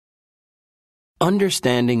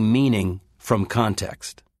Understanding meaning from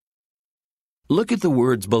context. Look at the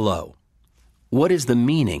words below. What is the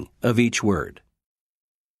meaning of each word?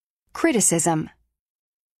 Criticism.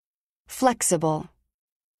 Flexible.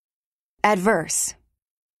 Adverse.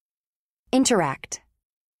 Interact.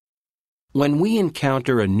 When we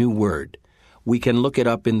encounter a new word, we can look it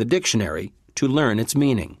up in the dictionary to learn its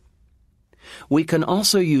meaning. We can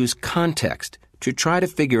also use context to try to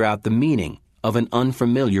figure out the meaning of an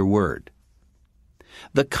unfamiliar word.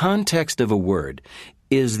 The context of a word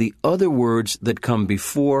is the other words that come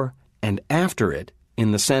before and after it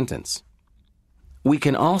in the sentence. We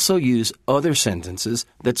can also use other sentences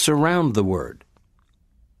that surround the word.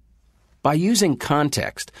 By using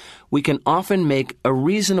context, we can often make a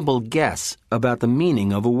reasonable guess about the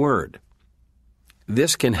meaning of a word.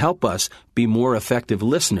 This can help us be more effective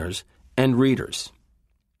listeners and readers.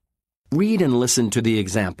 Read and listen to the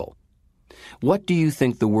example. What do you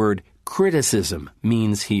think the word criticism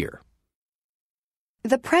means here?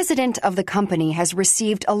 The president of the company has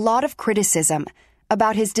received a lot of criticism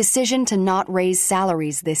about his decision to not raise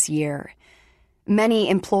salaries this year. Many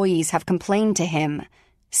employees have complained to him,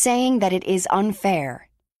 saying that it is unfair.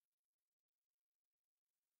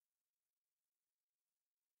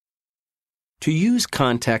 To use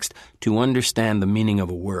context to understand the meaning of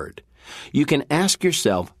a word, you can ask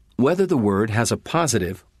yourself whether the word has a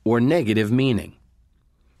positive or negative meaning.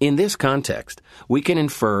 In this context, we can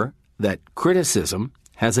infer that criticism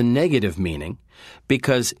has a negative meaning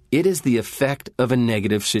because it is the effect of a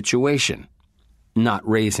negative situation, not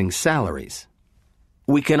raising salaries.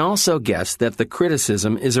 We can also guess that the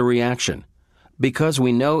criticism is a reaction because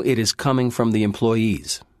we know it is coming from the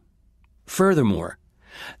employees. Furthermore,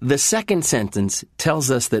 the second sentence tells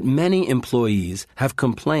us that many employees have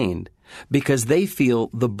complained because they feel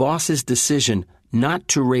the boss's decision not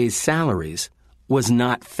to raise salaries was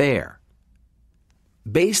not fair.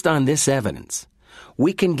 Based on this evidence,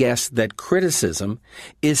 we can guess that criticism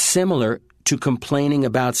is similar to complaining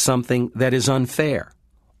about something that is unfair,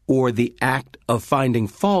 or the act of finding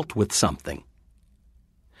fault with something.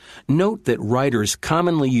 Note that writers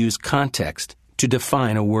commonly use context to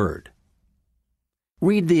define a word.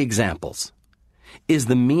 Read the examples. Is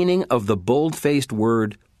the meaning of the bold-faced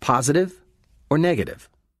word positive or negative?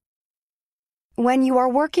 When you are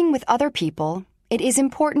working with other people, it is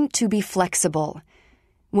important to be flexible.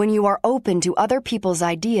 When you are open to other people's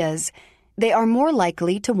ideas, they are more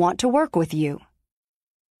likely to want to work with you.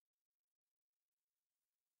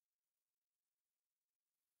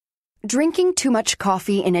 Drinking too much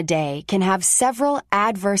coffee in a day can have several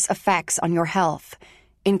adverse effects on your health,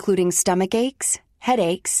 including stomach aches,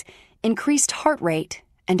 headaches, increased heart rate,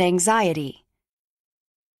 and anxiety.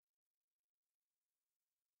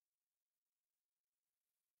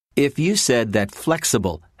 If you said that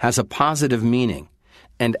flexible has a positive meaning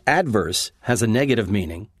and adverse has a negative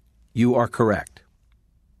meaning, you are correct.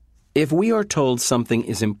 If we are told something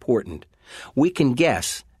is important, we can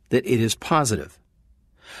guess that it is positive.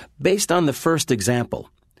 Based on the first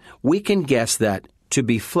example, we can guess that to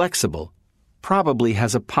be flexible probably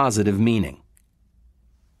has a positive meaning.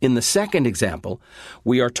 In the second example,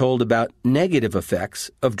 we are told about negative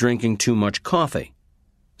effects of drinking too much coffee,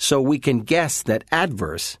 so we can guess that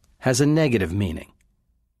adverse has a negative meaning.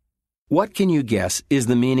 What can you guess is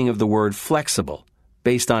the meaning of the word flexible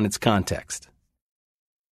based on its context?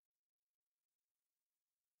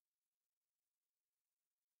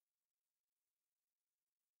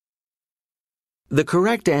 The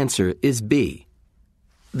correct answer is B.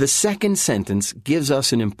 The second sentence gives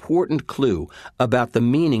us an important clue about the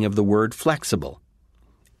meaning of the word flexible.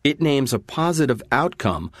 It names a positive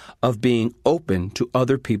outcome of being open to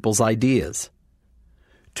other people's ideas.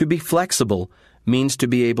 To be flexible means to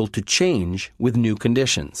be able to change with new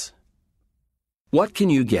conditions. What can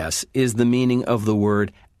you guess is the meaning of the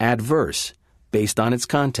word adverse based on its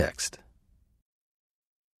context?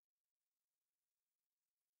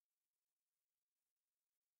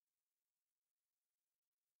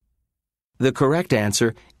 The correct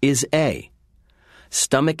answer is A.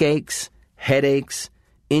 Stomach aches, headaches,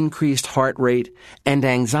 increased heart rate, and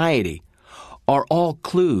anxiety are all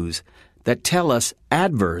clues that tell us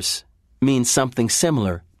adverse means something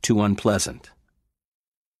similar to unpleasant.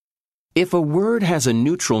 If a word has a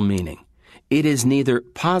neutral meaning, it is neither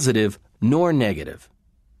positive nor negative.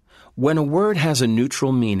 When a word has a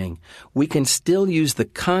neutral meaning, we can still use the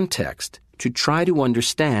context to try to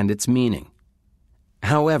understand its meaning.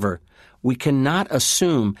 However, we cannot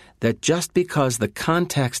assume that just because the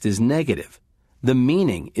context is negative, the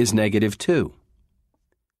meaning is negative too.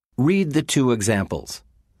 Read the two examples.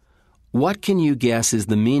 What can you guess is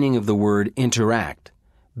the meaning of the word interact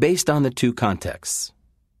based on the two contexts.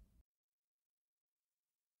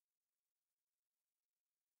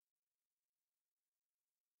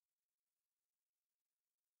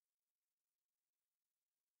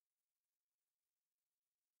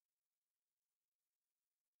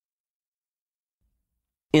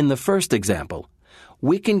 In the first example,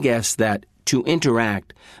 we can guess that to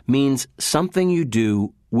interact means something you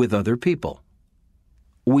do with other people.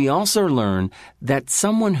 We also learn that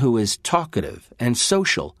someone who is talkative and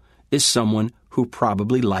social is someone who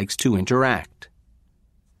probably likes to interact.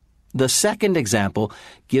 The second example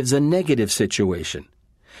gives a negative situation,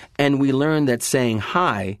 and we learn that saying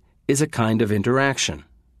hi is a kind of interaction.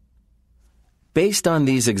 Based on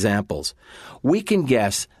these examples, we can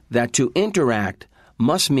guess that to interact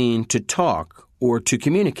must mean to talk or to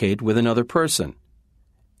communicate with another person.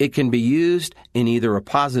 It can be used in either a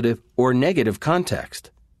positive or negative context,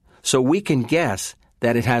 so we can guess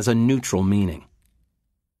that it has a neutral meaning.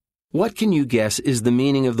 What can you guess is the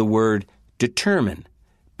meaning of the word determine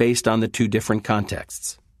based on the two different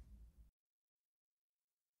contexts?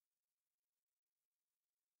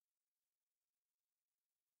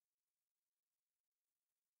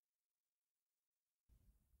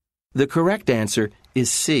 The correct answer is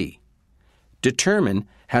C. Determine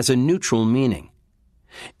has a neutral meaning.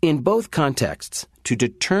 In both contexts, to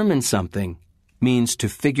determine something means to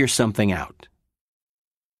figure something out.